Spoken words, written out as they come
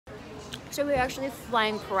So we're actually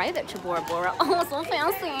flying private to Bora Bora. Oh, so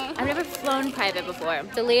fancy. I've never flown private before.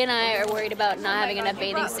 So Lee and I are worried about not having enough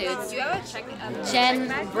bathing suits. Jen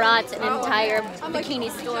brought an entire bikini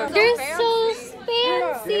store. They're so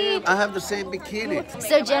fancy. I have the same bikini.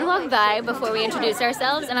 So Jen walked by before we introduced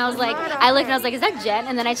ourselves, and I was like, I looked and I was like, is that Jen?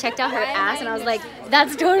 And then I checked out her ass, and I was like,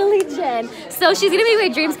 that's totally Jen. So she's gonna make my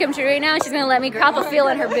dreams come true right now. She's gonna let me crop a feel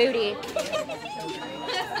in her booty.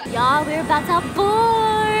 Y'all, we're about to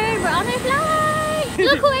board. We're on a flight.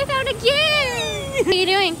 Look who I found again. What are you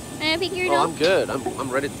doing? Can I peek your nose? Oh, I'm good.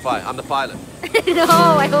 I'm ready to fly. I'm the pilot. No,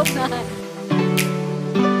 I hope not.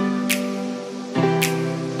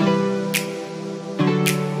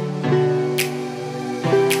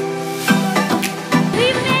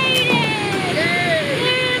 We made it!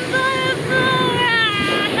 We're in Bora Bora!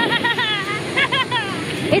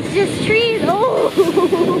 It's just trees. Oh!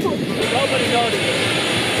 Nobody noticed.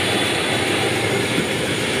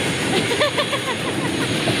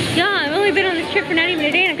 Yeah, I've only been on this trip for not even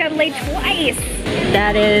a day and I've gotten late twice.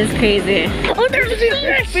 That is crazy. Oh, there's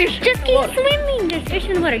fish! Just keep swimming. There's fish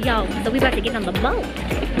in the water, y'all. So we about to get on the boat.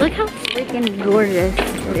 Look how freaking gorgeous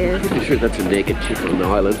it is. I'm sure that's a naked chick on the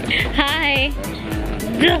island. Hi.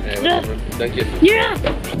 Hey, thank you. Yeah.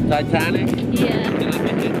 Titanic? Yeah.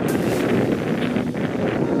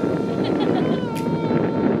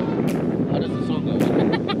 How does the song go?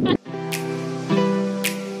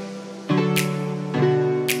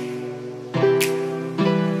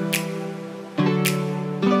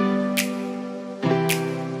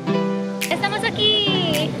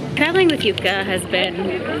 Traveling with Jukka has been,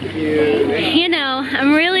 you know,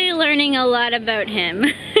 I'm really learning a lot about him.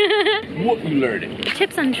 What you learning?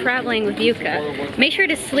 Tips on traveling with Jukka. Make sure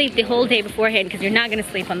to sleep the whole day beforehand because you're not going to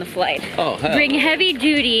sleep on the flight. Oh, hell. Bring heavy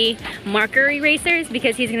duty marker erasers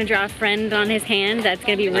because he's going to draw a friend on his hand. That's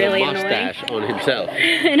going to be really and a mustache annoying. on himself.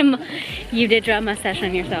 You did draw a mustache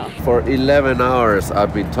on yourself. For 11 hours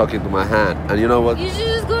I've been talking to my hand, and you know what? You should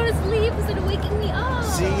just go to sleep instead of waking me up.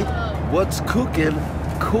 See, what's cooking?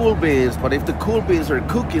 Cool beans, but if the cool beans are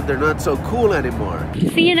cooking, they're not so cool anymore.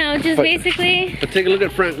 So, you know, just basically... But take a look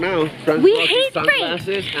at Frank now. Frank We hate Frank!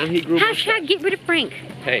 And he grew Hashtag get rid of Frank.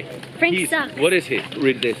 Hey, Frank sucks. What is he?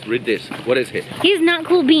 Read this, read this. What is he? He's not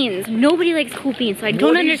cool beans. Nobody likes cool beans, so I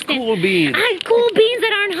don't understand. What is cool beans? Cool beans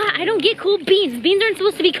that aren't hot. I don't get cool beans. Beans aren't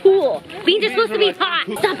supposed to be cool. Beans are supposed to be hot.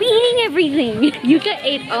 Stop eating everything. Yuka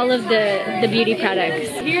ate all of the beauty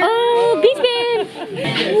products. Oh, Beach Man!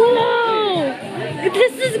 Whoa!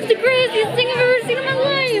 This is the craziest thing I've ever seen in my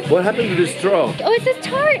life. What happened to this straw? Oh, it says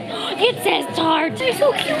tart. It says tart. They're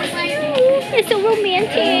so cute. It's so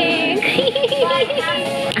romantic.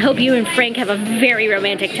 I hope you and Frank have a very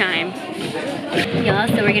romantic time. Y'all,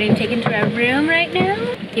 so we're getting taken to our room right now.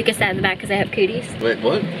 Yuka sat in the back because I have cooties. Wait,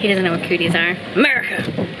 what? He doesn't know what cooties are. America.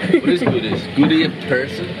 What is cooties? Goodie in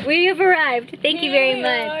person? We have arrived. Thank you very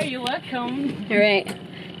much. You're welcome. All right.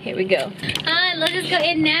 Here we go. Let's just go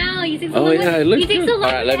in now. You think so Oh long? yeah, it looks good. So All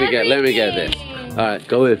right, let me get this. All right,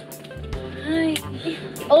 go in. Hi.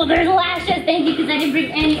 Oh, there's lashes. Thank you, because I didn't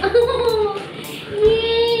bring any. Oh,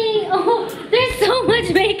 yay. Oh, there's so much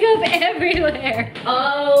makeup everywhere.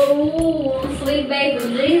 Oh, sweet baby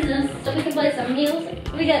Jesus. So we can play some music.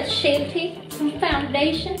 We got shaved teeth, some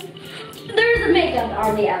foundation. There's the makeup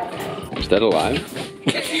on the outside. Is that alive?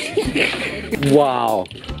 Wow,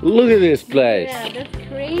 look at this place. Yeah, that's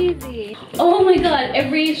crazy. Oh my god,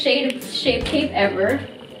 every shade of shape tape ever.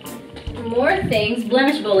 More things.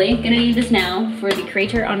 Blemish Bully. Gonna need this now for the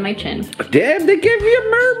crater on my chin. Damn, they gave me a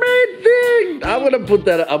mermaid thing. I'm gonna put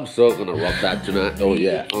that. I'm so gonna rock that tonight. Oh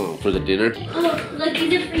yeah, for the dinner. Oh, look,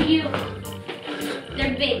 these are for you.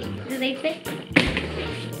 They're big. Do they fit?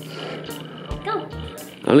 Go.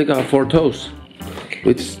 I only got 4 toes.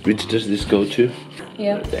 Which does this go to?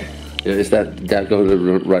 Yeah. There. Yeah, is that go to the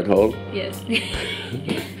right hole? Yes.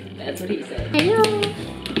 That's what he said. Hello.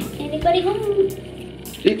 Anybody home?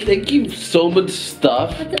 They give so much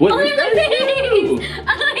stuff. What, oh, is that's that my you? face!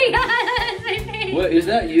 Oh my god, that's my face! What, is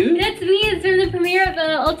that you? That's me. It's from the premiere of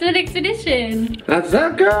Ultimate Expedition. That's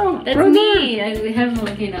that girl. That's right me. there. We have,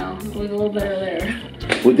 like, you know, a little better there.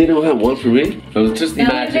 Well, they don't have one for me. So just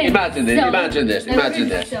imagine this. So, Imagine this. Imagine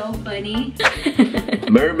this. So funny.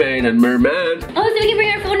 Mermaid and merman. Oh, so we can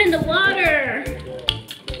bring our phone in the water.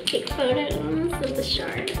 Take photos of the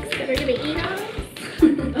sharks that are gonna eat us.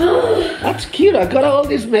 That's cute. I got all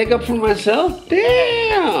this makeup for myself.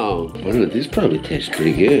 Damn. Well, this probably tastes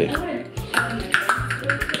pretty good.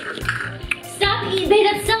 Stop eating, babe.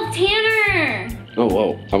 That's self-tanner. Oh,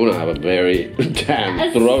 whoa. I'm gonna have a very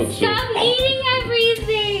damn throat. Stop eating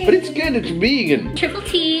everything. But it's good. It's vegan. Triple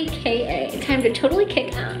TKA. Time to totally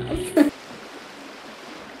kick ass.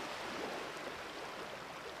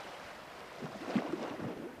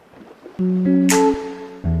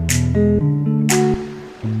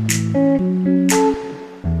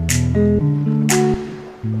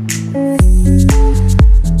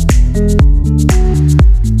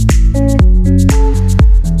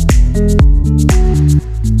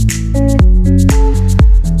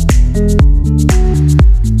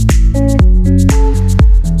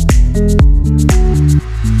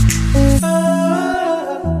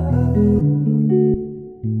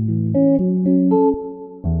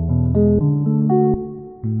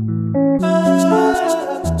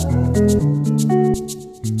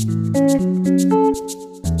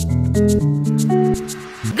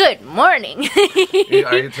 Good morning.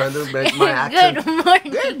 Are you trying to make my accent? Good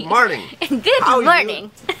morning. Good morning. Good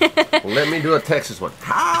morning. Let me do a Texas one.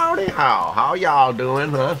 Howdy how. How y'all doing,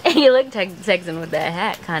 huh? You look Texan with that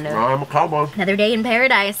hat, kind of. I'm a cowboy. Another day in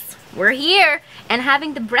paradise. We're here and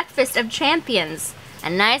having the breakfast of champions. A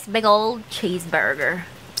nice big old cheeseburger.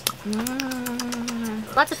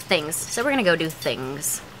 Lots of things. So we're gonna go do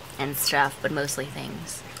things and stuff, but mostly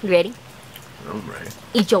things. You ready? I'm ready.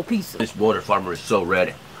 Eat your pizza. This water farmer is so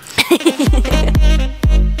ready.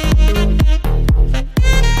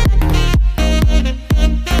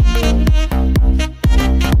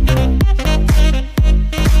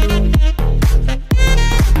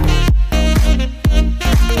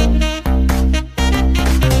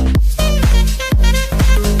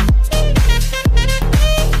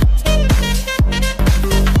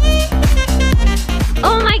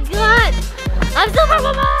 Oh my god! I'm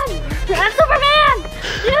Superwoman! I'm Superman!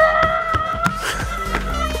 Yeah!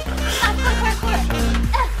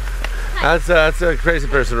 That's a crazy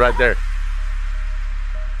person right there.